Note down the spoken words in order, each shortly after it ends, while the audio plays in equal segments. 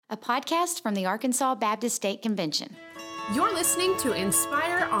a podcast from the Arkansas Baptist State Convention. You're listening to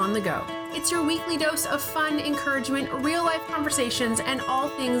Inspire on the Go. It's your weekly dose of fun, encouragement, real-life conversations, and all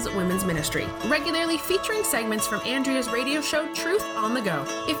things women's ministry. Regularly featuring segments from Andrea's radio show, Truth on the Go.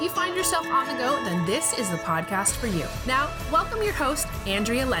 If you find yourself on the go, then this is the podcast for you. Now, welcome your host,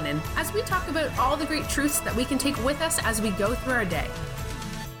 Andrea Lennon, as we talk about all the great truths that we can take with us as we go through our day.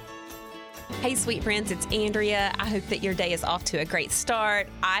 Hey, sweet friends, it's Andrea. I hope that your day is off to a great start.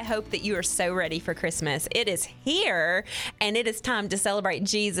 I hope that you are so ready for Christmas. It is here, and it is time to celebrate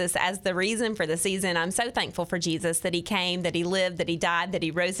Jesus as the reason for the season. I'm so thankful for Jesus, that he came, that he lived, that he died, that he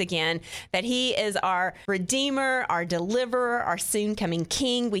rose again, that he is our Redeemer, our Deliverer, our soon-coming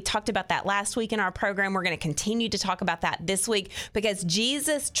King. We talked about that last week in our program. We're going to continue to talk about that this week because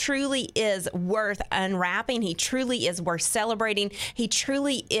Jesus truly is worth unwrapping. He truly is worth celebrating. He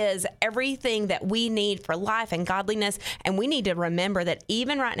truly is everything that we need for life and godliness. And we need to remember that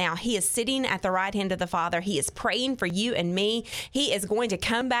even right now, he is sitting at the right hand of the Father. He is praying for you and me. He is going to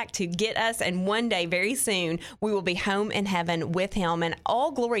come back to get us. And one day, very soon, we will be home in heaven with him. And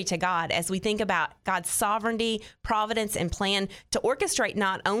all glory to God as we think about God's sovereignty, providence, and plan to orchestrate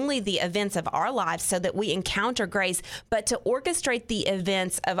not only the events of our lives so that we encounter grace, but to orchestrate the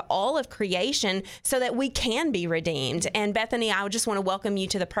events of all of creation so that we can be redeemed. And Bethany, I just want to welcome you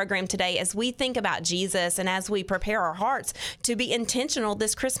to the program today as we think about Jesus and as we prepare our hearts to be intentional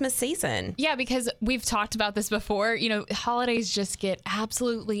this Christmas season. Yeah, because we've talked about this before. You know, holidays just get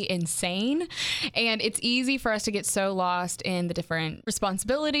absolutely insane, and it's easy for us to get so lost in the different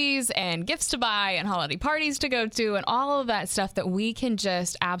responsibilities and gifts to buy and holiday parties to go to and all of that stuff that we can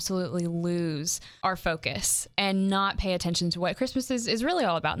just absolutely lose our focus and not pay attention to what Christmas is really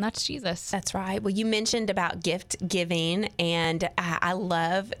all about, and that's Jesus. That's right. Well, you mentioned about gift giving, and I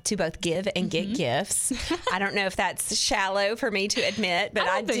love to both give and get gifts. I don't know if that's shallow for me to admit, but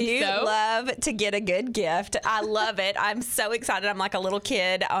I do love to get a good gift. I love it. I'm so excited. I'm like a little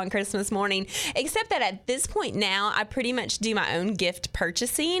kid on Christmas morning, except that at this point now, I pretty much do my own gift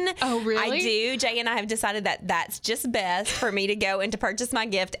purchasing. Oh, really? I do. Jay and I have decided that that's just best for me to go and to purchase my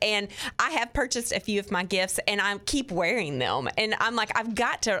gift. And I have purchased a few of my gifts and I keep wearing them. And I'm like, I've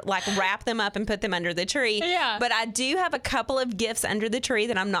got to like wrap them up and put them under the tree. Yeah. But I do have a couple of gifts under the tree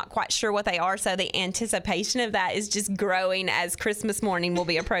that I'm not quite sure what they are. So the anticipation of that is just growing as Christmas morning will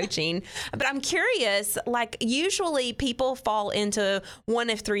be approaching. But I'm curious, like usually people fall into one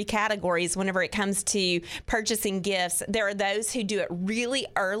of three categories whenever it comes to purchasing gifts. There are those who do it really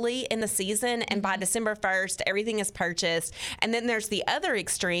early in the season, and by December 1st, everything is purchased. And then there's the other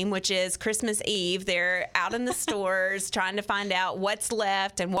extreme, which is Christmas Eve. They're out in the stores trying to find out what's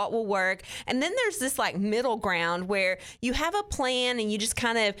left and what will work. And then there's this like middle ground where you have a plan and you just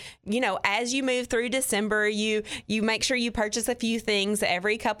kind of, you know, as you move through December, you make sure you purchase a few things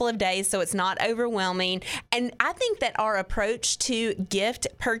every couple of days so it's not overwhelming. And I think that our approach to gift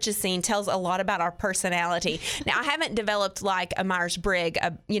purchasing tells a lot about our personality. Now, I haven't developed like a Myers-Briggs,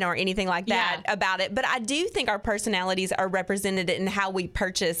 or anything like that about it, but I do think our personalities are represented in how we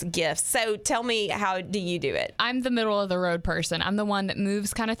purchase gifts. So tell me, how do you do it? I'm the middle of the road person. I'm the one that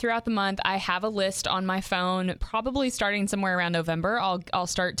moves kind of throughout the month. I have a list on my phone, probably starting somewhere around November. I'll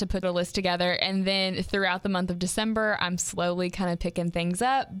start to put a list together, and then throughout the month of December, I'm slowly kind of picking things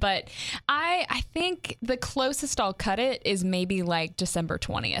up. But I think the closest I'll cut it is maybe like December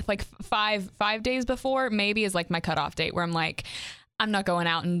 20th, like five days before maybe is like my cutoff date where I'm like, I'm not going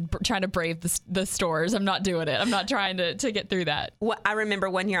out and trying to brave the stores. I'm not doing it. I'm not trying to get through that. Well, I remember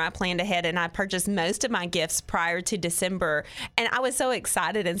one year I planned ahead and I purchased most of my gifts prior to December. And I was so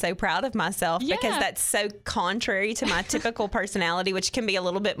excited and so proud of myself because that's so contrary to my typical personality, which can be a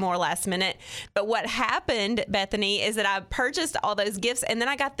little bit more last minute. But what happened, Bethany, is that I purchased all those gifts and then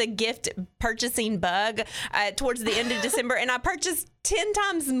I got the gift purchasing bug towards the end of December, and I purchased 10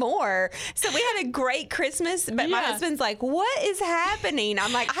 times more. So we had a great Christmas, but my husband's like, what is happening?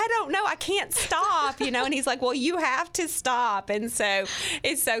 I'm like, I don't know. I can't stop, and he's like, well, you have to stop. And so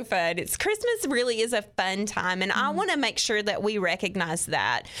it's so fun. Christmas really is a fun time. And I want to make sure that we recognize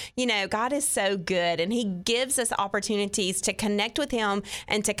that, God is so good and he gives us opportunities to connect with him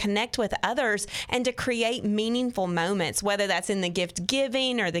and to connect with others and to create meaningful moments, whether that's in the gift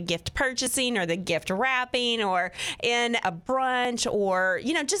giving or the gift purchasing or the gift wrapping or in a brunch or,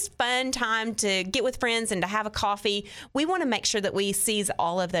 just fun time to get with friends and to have a coffee. We want to make sure that we seize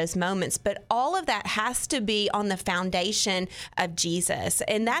all of those moments, but all of that has to be on the foundation of Jesus.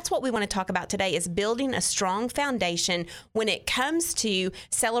 And that's what we want to talk about today, is building a strong foundation when it comes to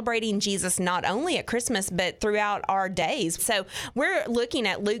celebrating Jesus, not only at Christmas, but throughout our days. So we're looking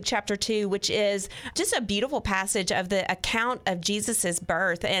at Luke chapter 2, which is just a beautiful passage of the account of Jesus's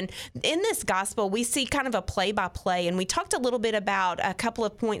birth. And in this gospel, we see kind of a play-by-play, and we talked a little bit about a couple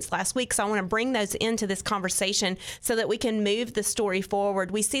of points last week, so I want to bring those into this conversation so that we can move the story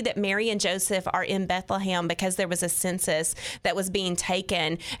forward. We see that Mary and Joseph are in Bethlehem because there was a census that was being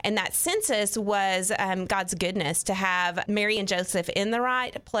taken, and that census was God's goodness to have Mary and Joseph in the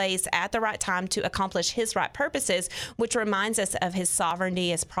right place at the right time to accomplish his right purposes, which reminds us of his sovereignty,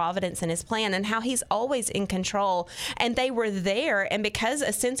 his providence, and his plan, and how he's always in control. And they were there, and because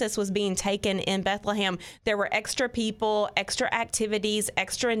a census was being taken in Bethlehem, there were extra people, extra activities,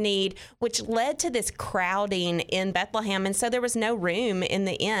 extra need, which led to this crowding in Bethlehem. And so there was no room in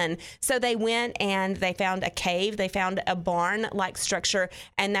the inn. So they went and they found a cave, they found a barn-like structure,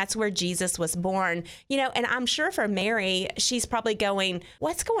 and that's where Jesus was born. And I'm sure for Mary, she's probably going,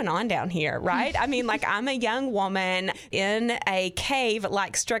 what's going on down here, right? I mean, like, I'm a young woman in a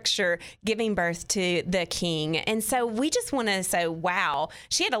cave-like structure giving birth to the king. And so we just want to say, wow,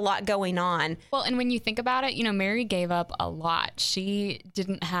 she had a lot going on. Well, and when you think about it, Mary gave up a lot. She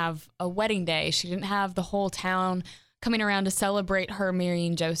didn't have a wedding day. She didn't have the whole town coming around to celebrate her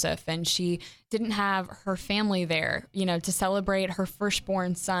marrying Joseph. And she didn't have her family there, to celebrate her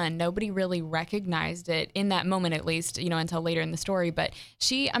firstborn son. Nobody really recognized it in that moment, at least, until later in the story. But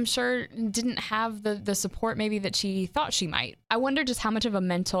she, I'm sure, didn't have the support maybe that she thought she might. I wonder just how much of a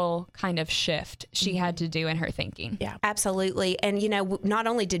mental kind of shift she had to do in her thinking. Yeah, absolutely. And, not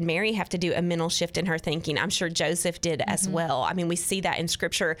only did Mary have to do a mental shift in her thinking, I'm sure Joseph did as well. I mean, we see that in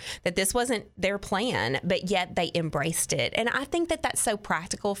scripture, that this wasn't their plan, but yet they embraced it. And I think that that's so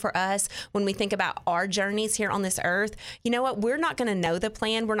practical for us when we think about our journeys here on this earth. You know what? We're not going to know the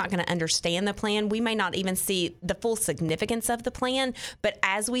plan. We're not going to understand the plan. We may not even see the full significance of the plan. But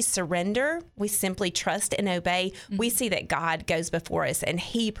as we surrender, we simply trust and obey. We see that God goes before us and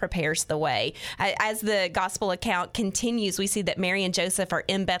he prepares the way. As the gospel account continues, we see that Mary and Joseph are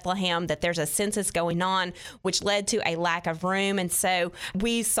in Bethlehem, that there's a census going on, which led to a lack of room. And so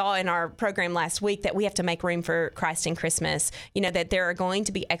we saw in our program last week that we have to make room for Christ in Christmas. That there are going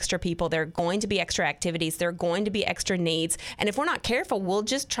to be extra people. There are going to be extra activities. There are going to be extra needs. And if we're not careful, we'll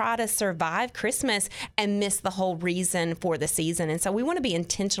just try to survive Christmas and miss the whole reason for the season. And so we want to be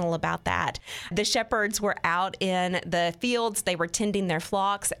intentional about that. The shepherds were out in the fields. They were tending their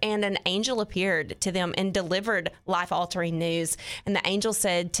flocks, and an angel appeared to them and delivered life-altering news. And the angel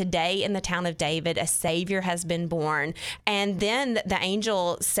said, today in the town of David, a Savior has been born. And then the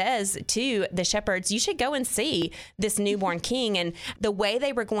angel says to the shepherds, you should go and see this newborn king. And the way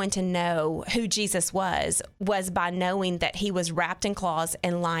they were going to know who Jesus was by knowing that he was wrapped in cloths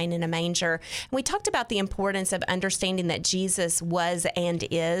and lying in a manger. And we talked about the importance of understanding that Jesus was and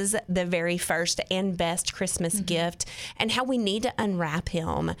is the very first and best Christmas gift, and how we need to unwrap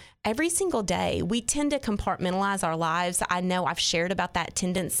him every single day. We tend to compartmentalize our lives. I know I've shared about that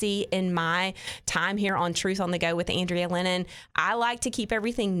tendency in my time here on Truth on the Go with Andrea Lennon. I like to keep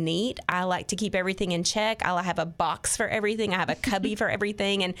everything neat. I like to keep everything in check. I have a box for everything. I have a cubby for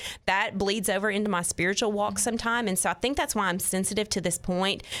everything. And that bleeds over into my spiritual walk sometime. And so I think that's why I'm sensitive to this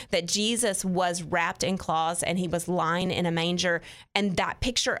point, that Jesus was wrapped in cloths and he was lying in a manger. And that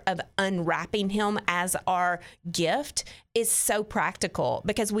picture of unwrapping him as our gift is so practical,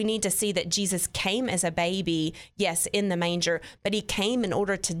 because we need to see that Jesus came as a baby, yes, in the manger, but he came in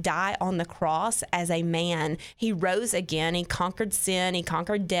order to die on the cross as a man. He rose again. He conquered sin. He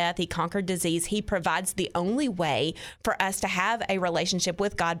conquered death. He conquered disease. He provides the only way for us to have a relationship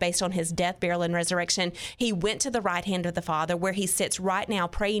with God based on his death, burial, and resurrection. He went to the right hand of the Father, where he sits right now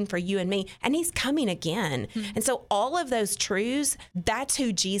praying for you and me, and he's coming again. And so all of those truths, that's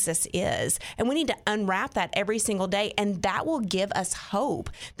who Jesus is. And we need to unwrap that every single day. And that will give us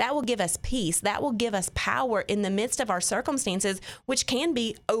hope. That will give us peace. That will give us power in the midst of our circumstances, which can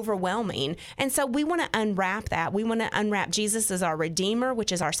be overwhelming. And so we want to unwrap that. We want to unwrap Jesus as our Redeemer,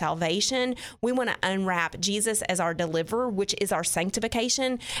 which is our salvation. We want to unwrap Jesus as our deliverer, which is our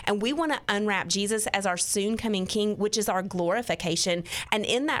sanctification. And we want to unwrap Jesus as our soon coming King, which is our glorification. And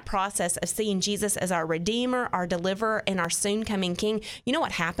in that process of seeing Jesus as our Redeemer, our deliverer, and our soon coming King, you know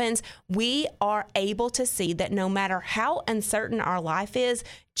what happens? We are able to see that no matter how uncertain our life is,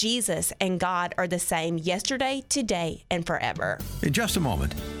 Jesus and God are the same yesterday, today, and forever. In just a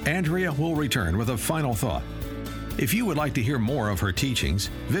moment, Andrea will return with a final thought. If you would like to hear more of her teachings,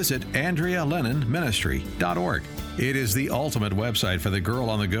 visit AndreaLennonMinistry.org. It is the ultimate website for the girl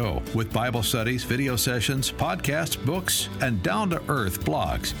on the go, with Bible studies, video sessions, podcasts, books, and down-to-earth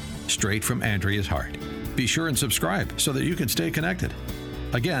blogs straight from Andrea's heart. Be sure and subscribe so that you can stay connected.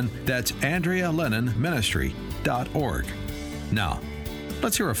 Again, that's AndreaLennonMinistry.org. Now,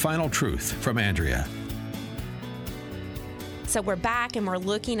 let's hear a final truth from Andrea. So we're back and we're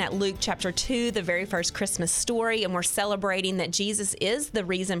looking at Luke chapter 2, the very first Christmas story, and we're celebrating that Jesus is the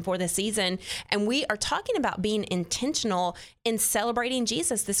reason for the season. And we are talking about being intentional in celebrating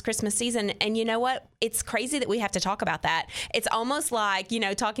Jesus this Christmas season. And you know what? It's crazy that we have to talk about that. It's almost like,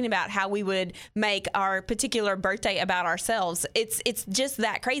 talking about how we would make our particular birthday about ourselves. It's just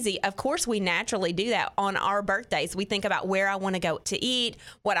that crazy. Of course, we naturally do that on our birthdays. We think about where I want to go to eat,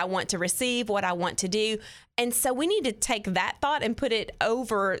 what I want to receive, what I want to do. And so we need to take that thought and put it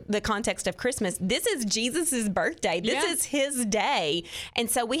over the context of Christmas. This is Jesus's birthday. This is his day.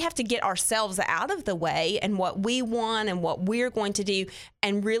 And so we have to get ourselves out of the way and what we want and what we're going to do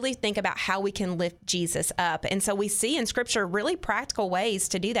and really think about how we can lift Jesus up. And so we see in Scripture really practical ways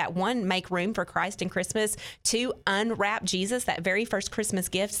to do that. One, make room for Christ in Christmas. Two, unwrap Jesus, that very first Christmas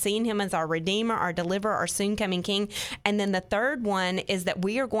gift, seeing him as our Redeemer, our Deliverer, our soon-coming King. And then the third one is that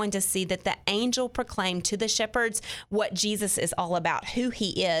we are going to see that the angel proclaimed to the shepherds what Jesus is all about, who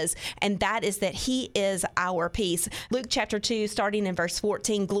he is, and that is that he is our peace. Luke chapter 2, starting in verse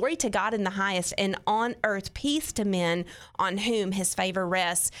 14, glory to God in the highest, and on earth peace to men on whom his favor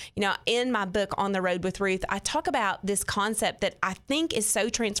rests. In my book, On the Road with Ruth, I talk about this concept that I think is so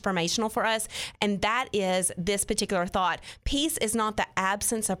transformational for us, and that is this particular thought. Peace is not the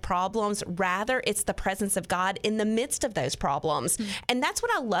absence of problems, rather it's the presence of God in the midst of those problems. And that's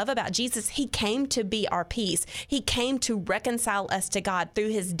what I love about Jesus. He came to be our peace. He came to reconcile us to God through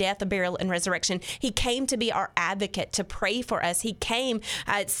his death, burial, and resurrection. He came to be our advocate, to pray for us. He came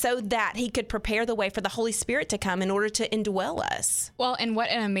so that he could prepare the way for the Holy Spirit to come in order to indwell us. Well, and what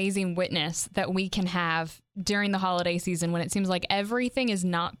an amazing witness that we can have during the holiday season when it seems like everything is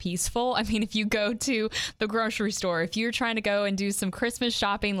not peaceful. I mean, if you go to the grocery store, if you're trying to go and do some Christmas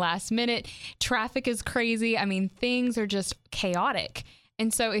shopping last minute, traffic is crazy. I mean, things are just chaotic.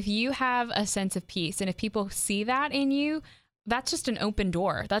 And so if you have a sense of peace and if people see that in you, that's just an open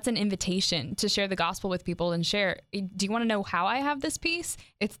door. That's an invitation to share the gospel with people and share. Do you want to know how I have this peace?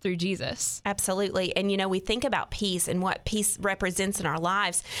 It's through Jesus. Absolutely. And, we think about peace and what peace represents in our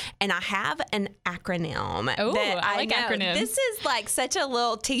lives. And I have an acronym. Oh, I like acronyms. This is like such a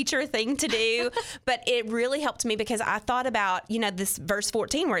little teacher thing to do, but it really helped me because I thought about, this verse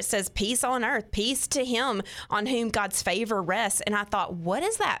 14 where it says peace on earth, peace to him on whom God's favor rests. And I thought, what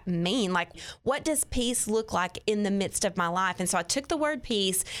does that mean? Like, what does peace look like in the midst of my life? And so I took the word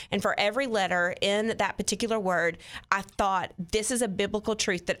peace, and for every letter in that particular word, I thought, this is a biblical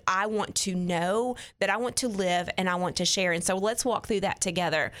truth that I want to know, that I want to live, and I want to share. And so let's walk through that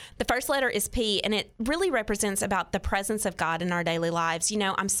together. The first letter is P, and it really represents about the presence of God in our daily lives.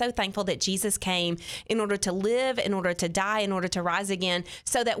 I'm so thankful that Jesus came in order to live, in order to die, in order to rise again,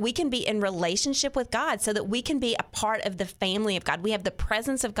 so that we can be in relationship with God, so that we can be a part of the family of God. We have the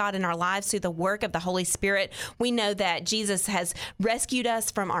presence of God in our lives through the work of the Holy Spirit. We know that Jesus has rescued us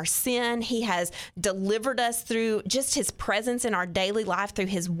from our sin. He has delivered us through just his presence in our daily life, through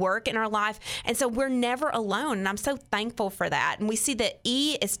his work in our life. And so we're never alone. And I'm so thankful for that. And we see that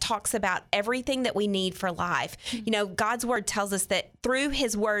E talks about everything that we need for life. God's word tells us that through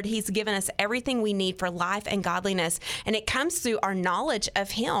his word, he's given us everything we need for life and godliness. And it comes through our knowledge of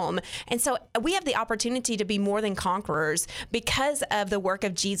him. And so we have the opportunity to be more than conquerors because of the work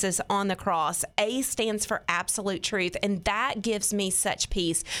of Jesus on the cross. A stands for absolute truth. And that gives me such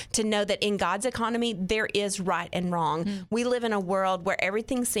peace to know that in God's economy, there is right and wrong. We live in a world where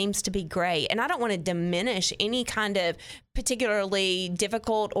everything seems to be gray. And I don't want to diminish any kind of particularly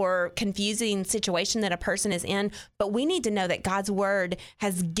difficult or confusing situation that a person is in, but we need to know that God's word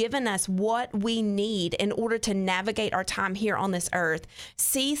has given us what we need in order to navigate our time here on this earth.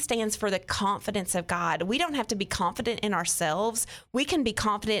 C stands for the confidence of God. We don't have to be confident in ourselves. We can be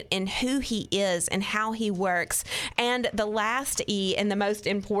confident in who he is and how he works. And the last E, and the most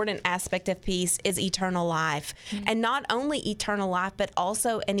important aspect of peace, is eternal life. And not only eternal life, but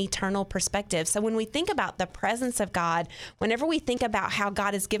also an eternal perspective. So when we think about the presence of God, whenever we think about how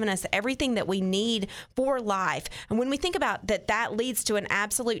God has given us everything that we need for life, and when we think about that leads to an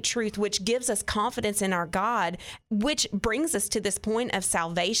absolute truth, which gives us confidence in our God, which brings us to this point of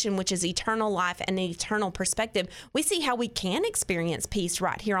salvation, which is eternal life and an eternal perspective, we see how we can experience peace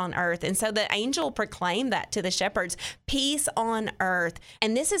right here on earth. And so the angel proclaimed that to the shepherds, peace on earth.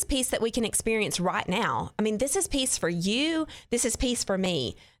 And this is peace that we can experience right now. I mean, this is peace for you. This is peace for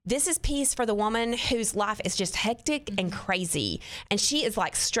me. This is peace for the woman whose life is just hectic and crazy. And she is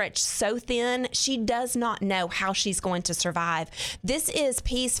like stretched so thin, she does not know how she's going to survive. This is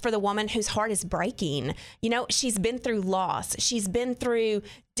peace for the woman whose heart is breaking. You know, she's been through loss. She's been through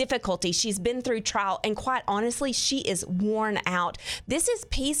difficulty. She's been through trial. And quite honestly, she is worn out. This is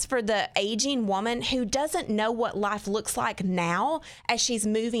peace for the aging woman who doesn't know what life looks like now as she's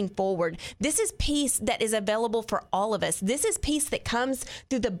moving forward. This is peace that is available for all of us. This is peace that comes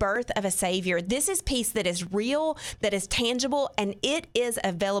through the birth of a Savior. This is peace that is real, that is tangible, and it is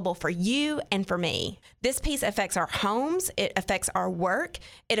available for you and for me. This peace affects our homes. It affects our work.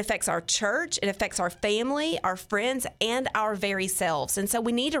 It affects our church. It affects our family, our friends, and our very selves. And so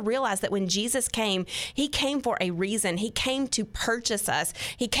we need to realize that when Jesus came, he came for a reason. He came to purchase us.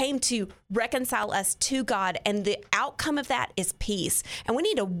 He came to reconcile us to God. And the outcome of that is peace. And we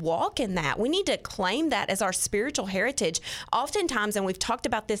need to walk in that. We need to claim that as our spiritual heritage. Oftentimes, and we've talked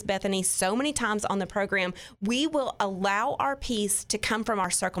about this, Bethany, so many times on the program, we will allow our peace to come from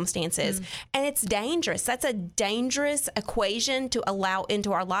our circumstances. And it's dangerous. That's a dangerous equation to allow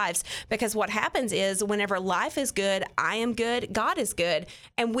into our lives, because what happens is whenever life is good, I am good, God is good.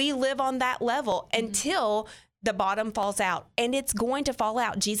 And we live on that level until the bottom falls out, and it's going to fall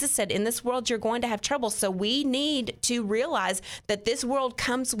out. Jesus said, in this world, you're going to have trouble. So we need to realize that this world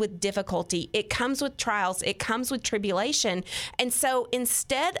comes with difficulty. It comes with trials. It comes with tribulation. And so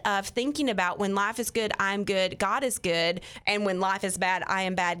instead of thinking about when life is good, I'm good, God is good, and when life is bad, I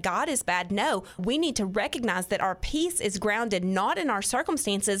am bad, God is bad, no, we need to recognize that our peace is grounded not in our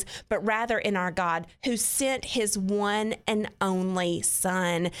circumstances, but rather in our God, who sent his one and only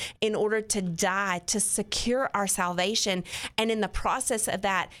Son in order to die, to secure our salvation. And in the process of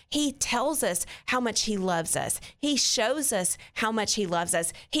that, he tells us how much he loves us. He shows us how much he loves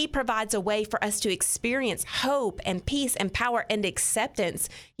us. He provides a way for us to experience hope and peace and power and acceptance.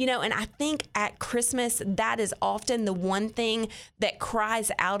 You know, and I think at Christmas, that is often the one thing that cries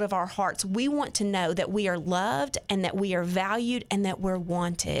out of our hearts. We want to know that we are loved and that we are valued and that we're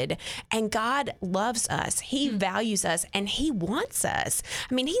wanted. And God loves us. He values us and he wants us.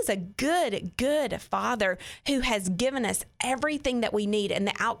 I mean, he's a good, good Father who has given us everything that we need. And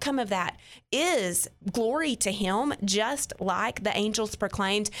the outcome of that is glory to him, just like the angels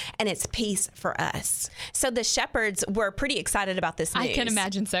proclaimed, and it's peace for us. So the shepherds were pretty excited about this news. I can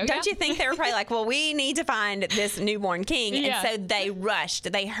imagine so. Don't you think they were probably like, well, we need to find this newborn king. Yeah. And so they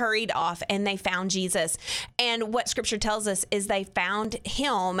rushed, they hurried off, and they found Jesus. And what scripture tells us is they found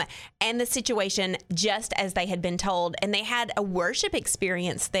him and the situation just as they had been told. And they had a worship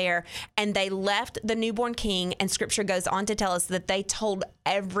experience there, and they left the newborn king. And scripture goes on to tell us that they told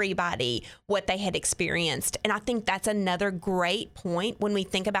everybody what they had experienced. And I think that's another great point when we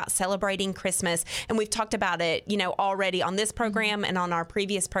think about celebrating Christmas. And we've talked about it, you know, already on this program and on our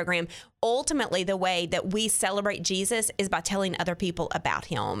previous program. Ultimately, the way that we celebrate Jesus is by telling other people about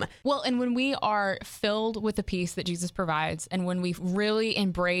him. Well, and when we are filled with the peace that Jesus provides, and when we really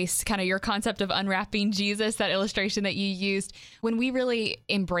embrace kind of your concept of unwrapping Jesus, that illustration that you used, when we really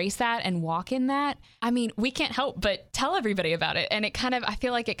embrace that and walk in that, I mean, we can't help but tell everybody about it. And it kind of, I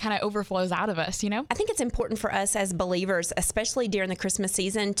feel like it kind of overflows out of us, you know? I think it's important for us as believers, especially during the Christmas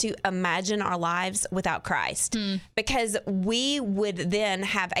season, to imagine our lives without Christ, because we would then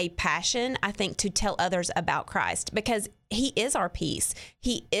have a passion, I think, to tell others about Christ, because he is our peace.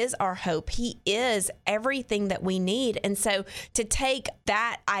 He is our hope. He is everything that we need. And so to take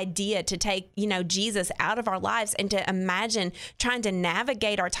that idea, to take, you know, Jesus out of our lives and to imagine trying to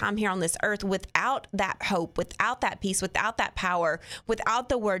navigate our time here on this earth without that hope, without that peace, without that power, without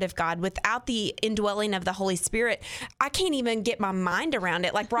the word of God, without the indwelling of the Holy Spirit, I can't even get my mind around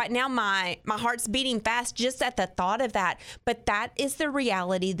it. Like right now, my heart's beating fast just at the thought of that. But that is the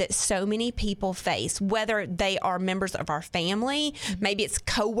reality that so many people face, whether they are members of our family, maybe it's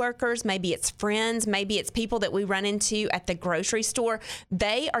coworkers, maybe it's friends, maybe it's people that we run into at the grocery store.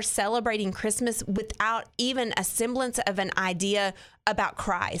 They are celebrating Christmas without even a semblance of an idea about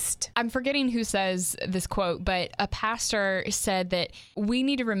Christ. I'm forgetting who says this quote, but a pastor said that we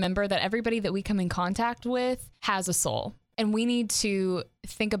need to remember that everybody that we come in contact with has a soul. And we need to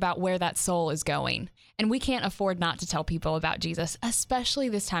think about where that soul is going. And we can't afford not to tell people about Jesus, especially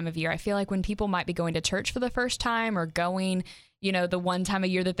this time of year. I feel like when people might be going to church for the first time or going, the one time a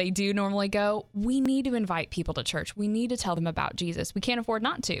year that they do normally go, we need to invite people to church. We need to tell them about Jesus. We can't afford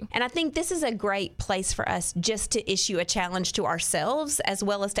not to. And I think this is a great place for us just to issue a challenge to ourselves as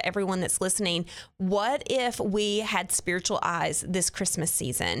well as to everyone that's listening. What if we had spiritual eyes this Christmas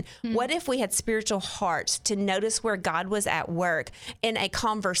season? What if we had spiritual hearts to notice where God was at work in a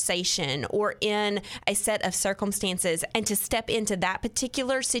conversation or in a set of circumstances, and to step into that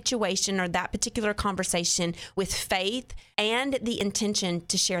particular situation or that particular conversation with faith and the intention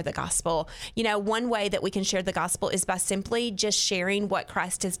to share the gospel? One way that we can share the gospel is by simply just sharing what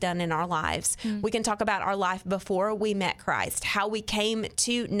Christ has done in our lives. We can talk about our life before we met Christ, how we came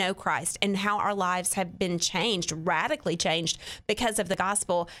to know Christ, and how our lives have been changed, radically changed because of the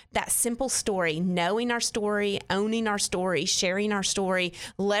gospel. That simple story, knowing our story, owning our story, sharing our story,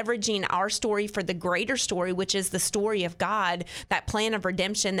 leveraging our story for the greater story, which is the story of God, that plan of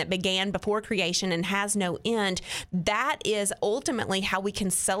redemption that began before creation and has no end. That is ultimately how we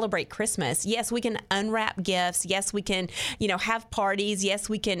can celebrate Christmas. Yes, we can unwrap gifts. Yes, we can, have parties. Yes,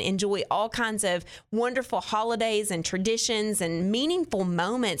 we can enjoy all kinds of wonderful holidays and traditions and meaningful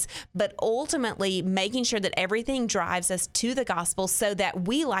moments, but ultimately making sure that everything drives us to the gospel so that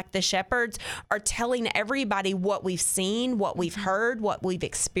we, like the shepherds, are telling everybody what we've seen, what we've heard, what we've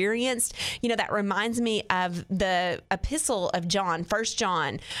experienced. That reminds me of the epistle of John, 1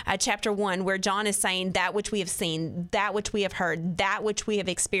 John, chapter 1, where John is saying that which we have seen, that which we have heard, that which we have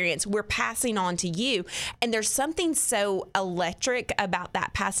experienced, we're passing on to you. And there's something so electric about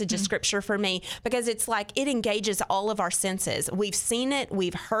that passage of scripture for me, because it's like it engages all of our senses. We've seen it,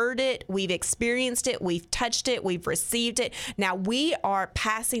 we've heard it, we've experienced it, we've touched it, we've received it. Now we are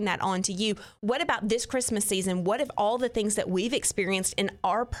passing that on to you. What about this Christmas season? What if all the things that we've experienced in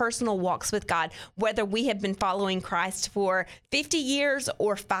our personal walks with God, whether we have been following Christ for 50 years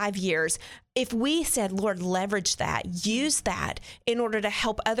or 5 years, if we said, Lord, leverage that, use that in order to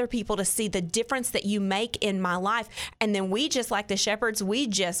help other people to see the difference that you make in my life. And then we, just like the shepherds, we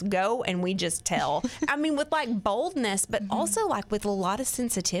just go and we just tell. With like boldness, but also like with a lot of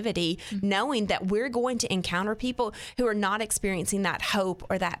sensitivity, knowing that we're going to encounter people who are not experiencing that hope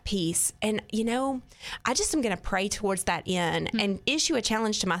or that peace. And, I just am going to pray towards that end and issue a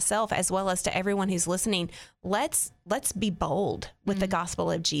challenge to myself as well as to everyone who's listening. Let's be bold with the gospel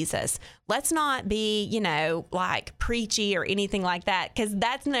of Jesus. Let's not be, like preachy or anything like that, because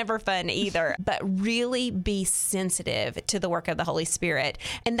that's never fun either, but really be sensitive to the work of the Holy Spirit.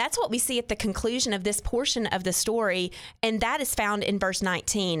 And that's what we see at the conclusion of this portion of the story. And that is found in verse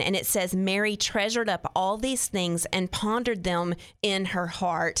 19. And it says, Mary treasured up all these things and pondered them in her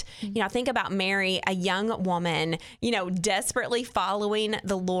heart. I think about Mary, a young woman, desperately following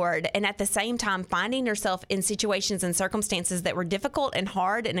the Lord, and at the same time finding herself in situations and circumstances that were difficult and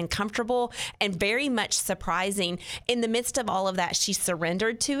hard and uncomfortable and very much surprising. In the midst of all of that, she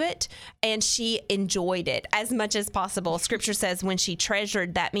surrendered to it and she enjoyed it as much as possible. Scripture says when she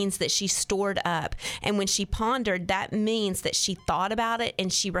treasured, that means that she stored up. And when she pondered, that means that she thought about it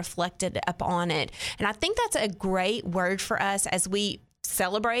and she reflected upon it. And I think that's a great word for us as we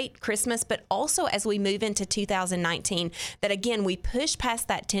celebrate Christmas, but also as we move into 2019, that again, we push past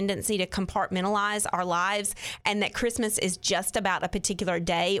that tendency to compartmentalize our lives and that Christmas is just about a particular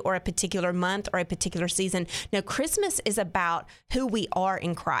day or a particular month or a particular season. No, Christmas is about who we are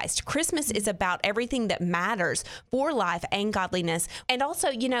in Christ. Christmas is about everything that matters for life and godliness. And also,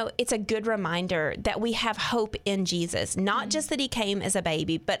 it's a good reminder that we have hope in Jesus, not just that he came as a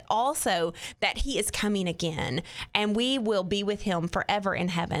baby, but also that he is coming again and we will be with him forever in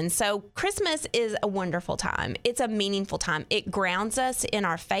heaven. So Christmas is a wonderful time. It's a meaningful time. It grounds us in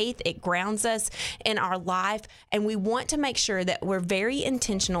our faith. It grounds us in our life. And we want to make sure that we're very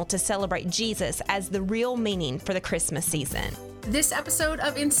intentional to celebrate Jesus as the real meaning for the Christmas season. This episode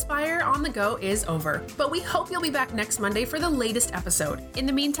of Inspire on the Go is over, but we hope you'll be back next Monday for the latest episode. In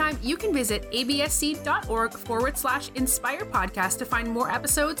the meantime, you can visit absc.org/Inspire podcast to find more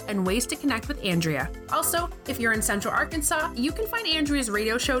episodes and ways to connect with Andrea. Also, if you're in Central Arkansas, you can find Andrea's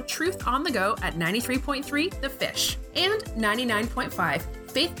radio show Truth on the Go at 93.3 The Fish and 99.5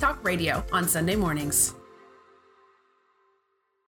 Faith Talk Radio on Sunday mornings.